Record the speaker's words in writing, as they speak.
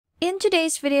In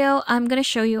today's video, I'm going to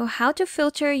show you how to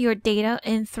filter your data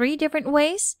in 3 different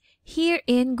ways here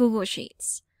in Google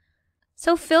Sheets.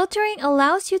 So filtering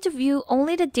allows you to view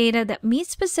only the data that meets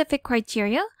specific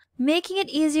criteria, making it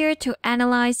easier to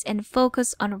analyze and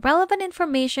focus on relevant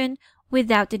information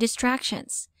without the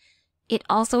distractions. It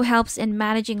also helps in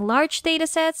managing large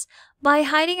datasets by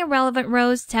hiding irrelevant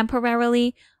rows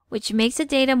temporarily, which makes the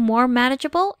data more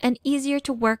manageable and easier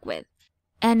to work with.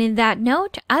 And in that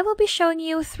note, I will be showing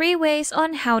you 3 ways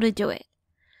on how to do it.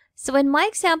 So in my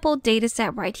example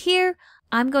dataset right here,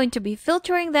 I'm going to be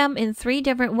filtering them in 3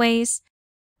 different ways.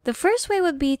 The first way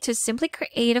would be to simply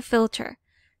create a filter.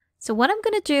 So what I'm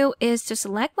going to do is to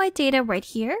select my data right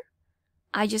here.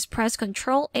 I just press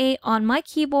Ctrl-A on my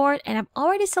keyboard and I've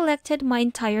already selected my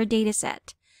entire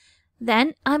dataset.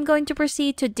 Then I'm going to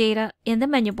proceed to Data in the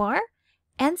menu bar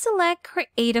and select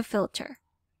Create a Filter.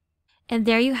 And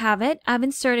there you have it. I've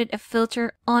inserted a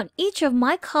filter on each of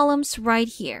my columns right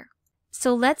here.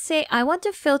 So let's say I want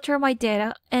to filter my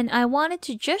data and I want it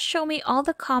to just show me all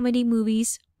the comedy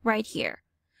movies right here.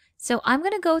 So I'm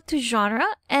going to go to Genre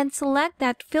and select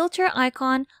that filter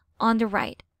icon on the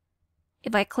right.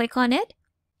 If I click on it,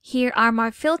 here are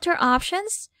my filter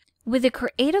options. With the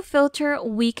Create a Filter,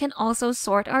 we can also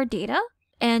sort our data.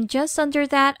 And just under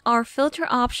that are filter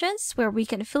options where we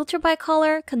can filter by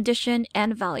color, condition,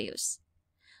 and values.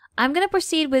 I'm going to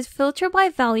proceed with Filter by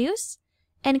Values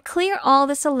and clear all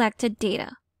the selected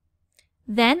data.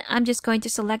 Then I'm just going to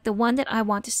select the one that I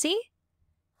want to see,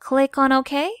 click on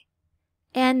OK,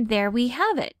 and there we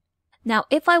have it. Now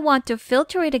if I want to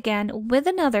filter it again with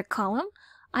another column,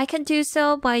 I can do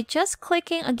so by just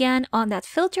clicking again on that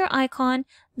filter icon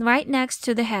right next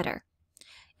to the header.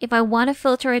 If I want to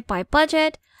filter it by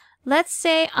budget, let's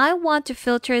say I want to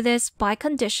filter this by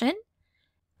condition,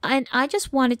 and I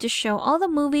just wanted to show all the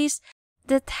movies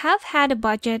that have had a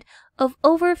budget of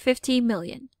over 50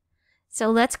 million.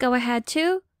 So let's go ahead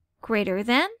to greater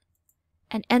than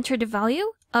and enter the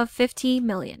value of 50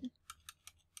 million.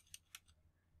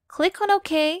 Click on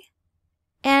OK,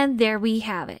 and there we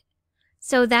have it.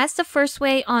 So that's the first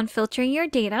way on filtering your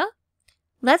data.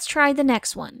 Let's try the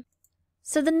next one.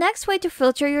 So the next way to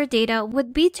filter your data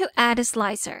would be to add a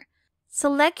slicer.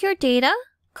 Select your data,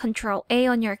 Ctrl-A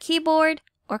on your keyboard,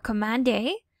 or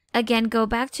Command-A. Again, go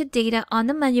back to Data on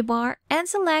the menu bar and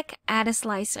select Add a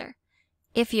Slicer.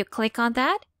 If you click on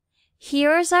that,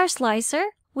 here is our slicer,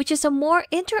 which is a more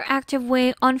interactive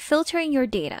way on filtering your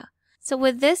data. So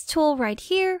with this tool right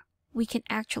here, we can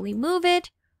actually move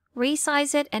it,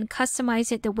 resize it, and customize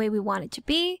it the way we want it to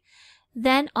be.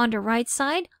 Then on the right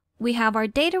side, we have our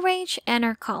data range and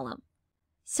our column.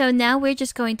 So now we're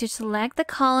just going to select the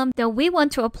column that we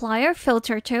want to apply our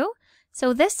filter to.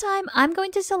 So this time I'm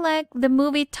going to select the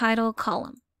movie title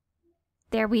column.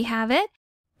 There we have it.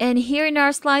 And here in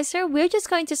our slicer, we're just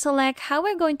going to select how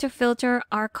we're going to filter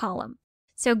our column.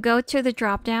 So go to the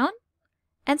drop down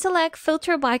and select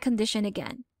Filter by Condition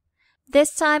again.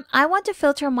 This time I want to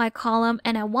filter my column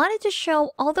and I want it to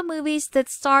show all the movies that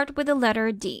start with the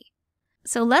letter D.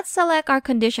 So let's select our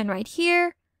condition right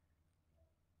here.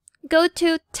 Go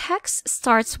to Text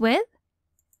Starts With,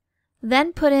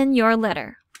 then put in your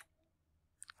letter.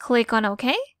 Click on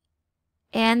OK,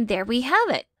 and there we have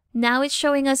it. Now it's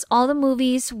showing us all the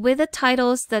movies with the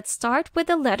titles that start with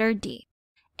the letter D.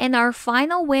 And our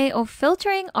final way of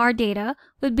filtering our data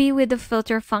would be with the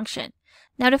filter function.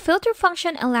 Now the filter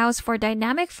function allows for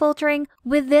dynamic filtering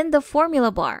within the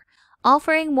formula bar,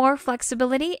 offering more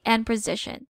flexibility and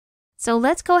precision. So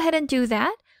let's go ahead and do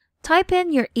that. Type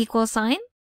in your equal sign,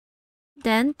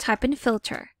 then type in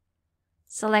filter.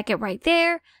 Select it right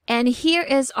there, and here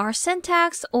is our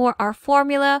syntax or our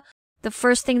formula. The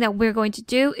first thing that we're going to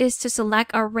do is to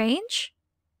select our range.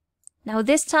 Now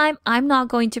this time, I'm not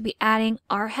going to be adding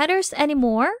our headers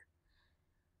anymore.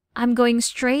 I'm going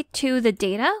straight to the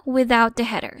data without the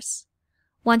headers.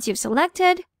 Once you've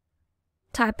selected,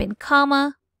 type in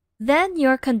comma, then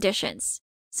your conditions.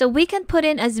 So we can put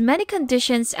in as many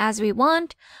conditions as we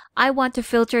want. I want to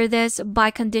filter this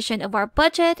by condition of our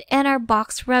budget and our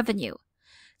box revenue.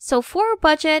 So for our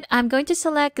budget, I'm going to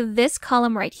select this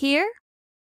column right here.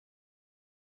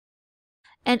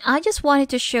 And I just wanted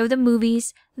to show the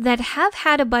movies that have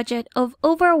had a budget of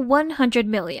over 100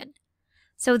 million.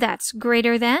 So that's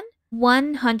greater than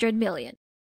 100 million.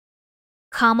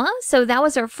 Comma, so that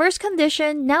was our first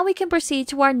condition. Now we can proceed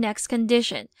to our next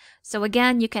condition. So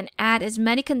again, you can add as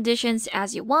many conditions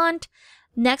as you want.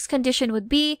 Next condition would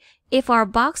be if our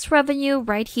box revenue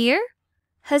right here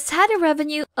has had a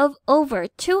revenue of over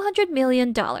 $200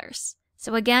 million.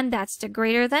 So again, that's the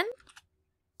greater than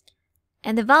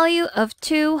and the value of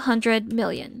 200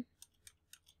 million.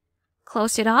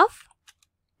 Close it off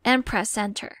and press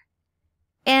enter.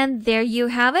 And there you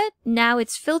have it. Now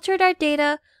it's filtered our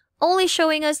data, only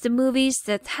showing us the movies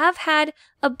that have had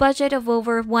a budget of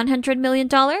over $100 million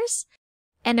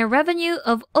and a revenue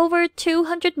of over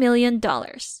 $200 million.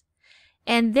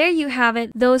 And there you have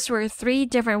it. Those were 3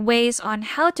 different ways on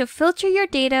how to filter your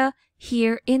data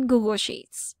here in Google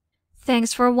Sheets.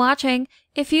 Thanks for watching.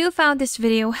 If you found this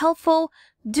video helpful,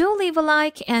 do leave a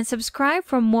like and subscribe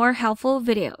for more helpful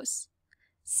videos.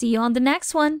 See you on the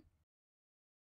next one.